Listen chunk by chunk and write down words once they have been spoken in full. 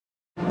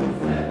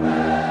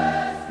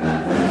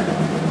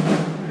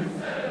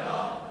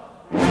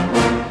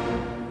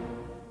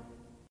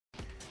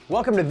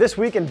Welcome to This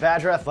Week in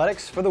Badger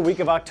Athletics for the week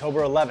of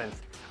October 11th.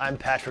 I'm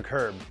Patrick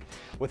Herb.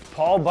 With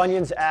Paul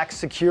Bunyan's axe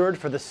secured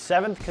for the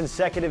 7th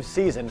consecutive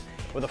season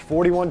with a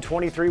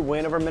 41-23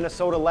 win over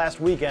Minnesota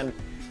last weekend,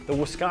 the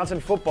Wisconsin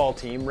football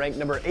team, ranked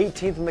number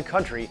 18th in the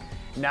country,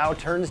 now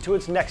turns to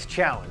its next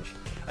challenge,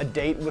 a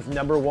date with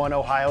number 1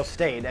 Ohio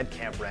State at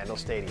Camp Randall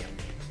Stadium.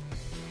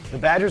 The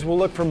Badgers will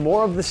look for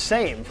more of the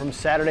same from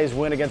Saturday's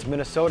win against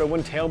Minnesota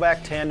when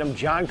tailback tandem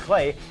John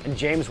Clay and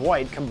James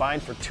White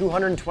combined for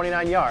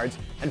 229 yards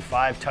and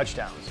 5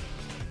 touchdowns.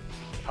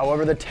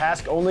 However, the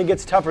task only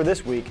gets tougher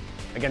this week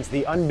against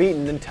the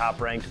unbeaten and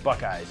top-ranked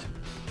Buckeyes.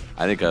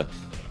 I think a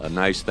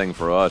nice thing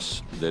for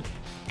us that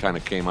kind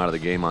of came out of the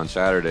game on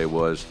Saturday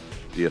was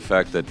the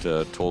effect that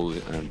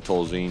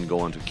Tolzien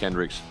going to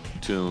Kendricks,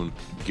 Toon,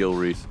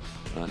 Gilreath.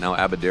 Now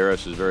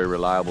Abadaris is a very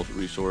reliable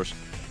resource.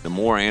 The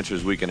more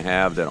answers we can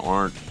have that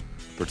aren't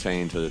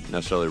pertain to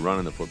necessarily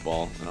running the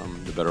football,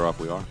 the better off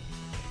we are.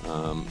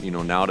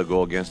 Now to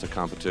go against a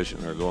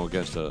competition or go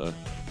against an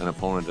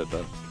opponent at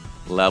the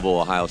level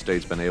Ohio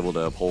State's been able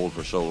to uphold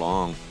for so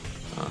long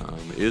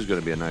is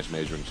going to be a nice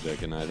measuring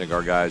stick. And I think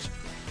our guys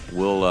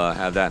will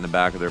have that in the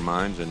back of their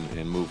minds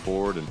and move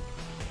forward. And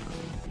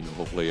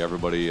hopefully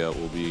everybody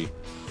will be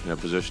in a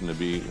position to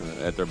be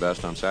at their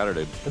best on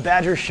Saturday. The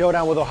Badgers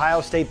showdown with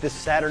Ohio State this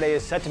Saturday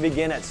is set to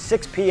begin at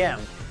 6 p.m.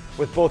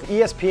 with both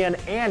ESPN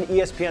and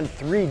ESPN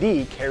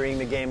 3D carrying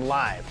the game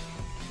live.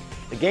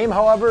 The game,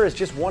 however, is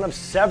just one of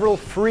several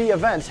free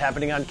events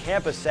happening on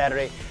campus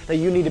Saturday that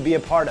you need to be a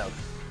part of.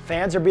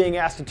 Fans are being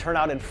asked to turn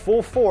out in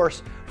full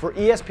force for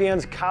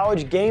ESPN's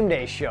College Game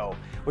Day show,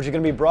 which is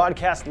going to be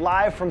broadcast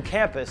live from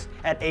campus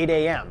at 8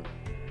 a.m.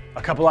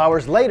 A couple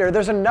hours later,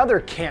 there's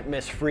another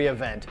can't-miss free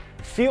event,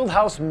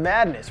 Fieldhouse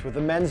Madness with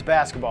the men's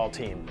basketball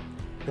team.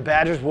 The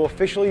Badgers will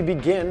officially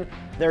begin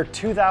their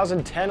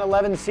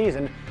 2010-11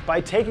 season by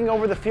taking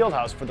over the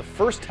Fieldhouse for the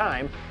first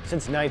time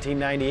since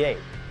 1998.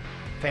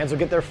 Fans will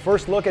get their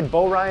first look at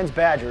Bo Ryan's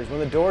Badgers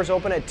when the doors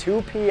open at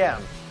 2 p.m.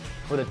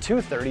 for the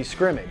 2:30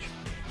 scrimmage.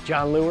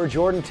 John Lure,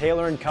 Jordan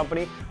Taylor, and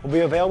company will be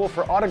available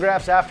for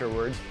autographs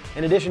afterwards,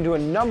 in addition to a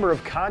number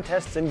of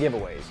contests and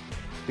giveaways.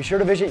 Be sure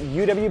to visit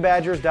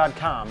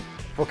uwbadgers.com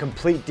for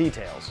complete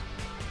details.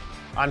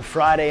 On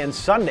Friday and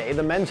Sunday,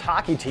 the men's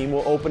hockey team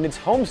will open its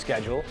home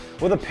schedule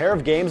with a pair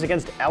of games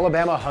against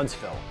Alabama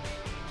Huntsville.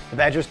 The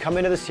Badgers come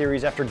into the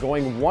series after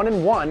going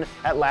 1-1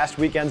 at last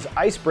weekend's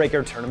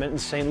Icebreaker tournament in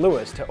St.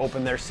 Louis to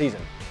open their season.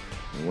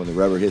 When the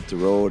rubber hit the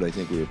road, I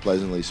think we were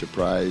pleasantly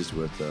surprised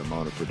with the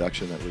amount of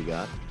production that we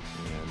got.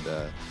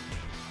 And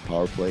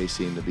power play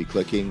seemed to be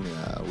clicking.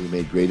 We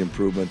made great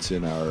improvements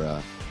in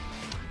our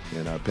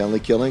penalty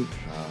killing.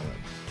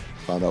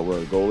 Found out where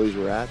our goalies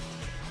were at.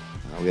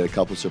 We had a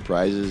couple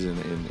surprises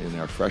in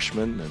our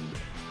freshmen,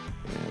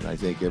 and I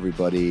think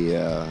everybody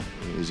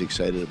is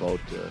excited about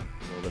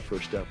the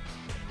first step.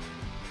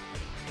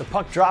 The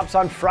puck drops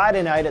on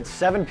Friday night at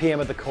 7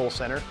 p.m. at the Kohl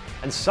Center,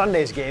 and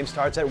Sunday's game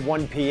starts at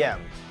 1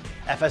 p.m.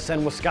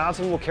 FSN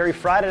Wisconsin will carry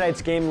Friday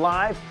night's game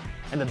live,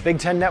 and the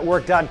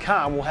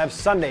BigTenNetwork.com will have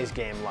Sunday's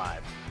game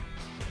live.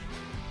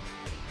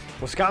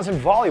 Wisconsin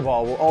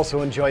volleyball will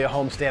also enjoy a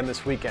homestand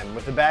this weekend,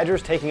 with the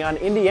Badgers taking on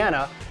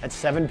Indiana at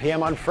 7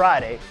 p.m. on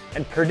Friday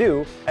and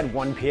Purdue at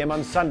 1 p.m.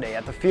 on Sunday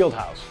at the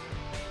Fieldhouse.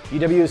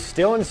 UW is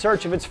still in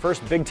search of its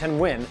first Big Ten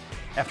win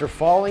after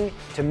falling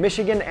to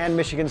Michigan and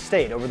Michigan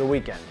State over the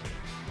weekend.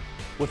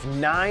 With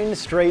 9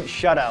 straight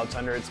shutouts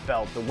under its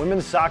belt, the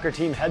women's soccer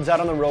team heads out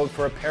on the road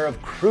for a pair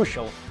of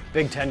crucial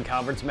Big Ten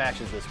Conference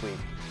matches this week.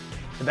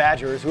 The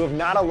Badgers, who have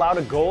not allowed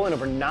a goal in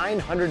over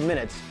 900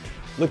 minutes,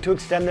 look to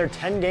extend their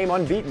 10-game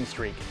unbeaten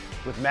streak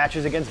with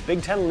matches against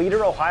Big Ten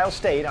leader Ohio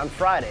State on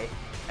Friday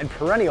and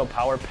perennial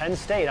power Penn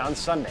State on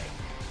Sunday.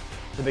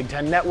 The Big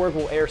Ten Network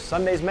will air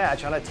Sunday's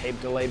match on a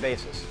tape delay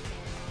basis.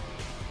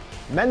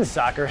 Men's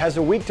soccer has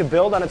a week to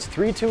build on its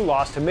 3-2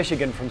 loss to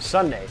Michigan from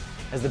Sunday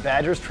as the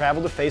Badgers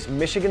travel to face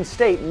Michigan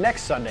State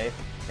next Sunday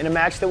in a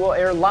match that will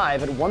air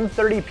live at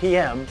 1:30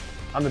 p.m.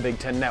 on the Big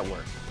Ten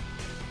Network.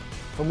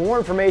 For more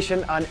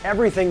information on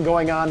everything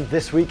going on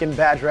this week in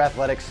Badger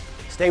Athletics,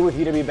 stay with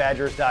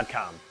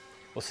uwbadgers.com.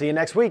 We'll see you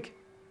next week.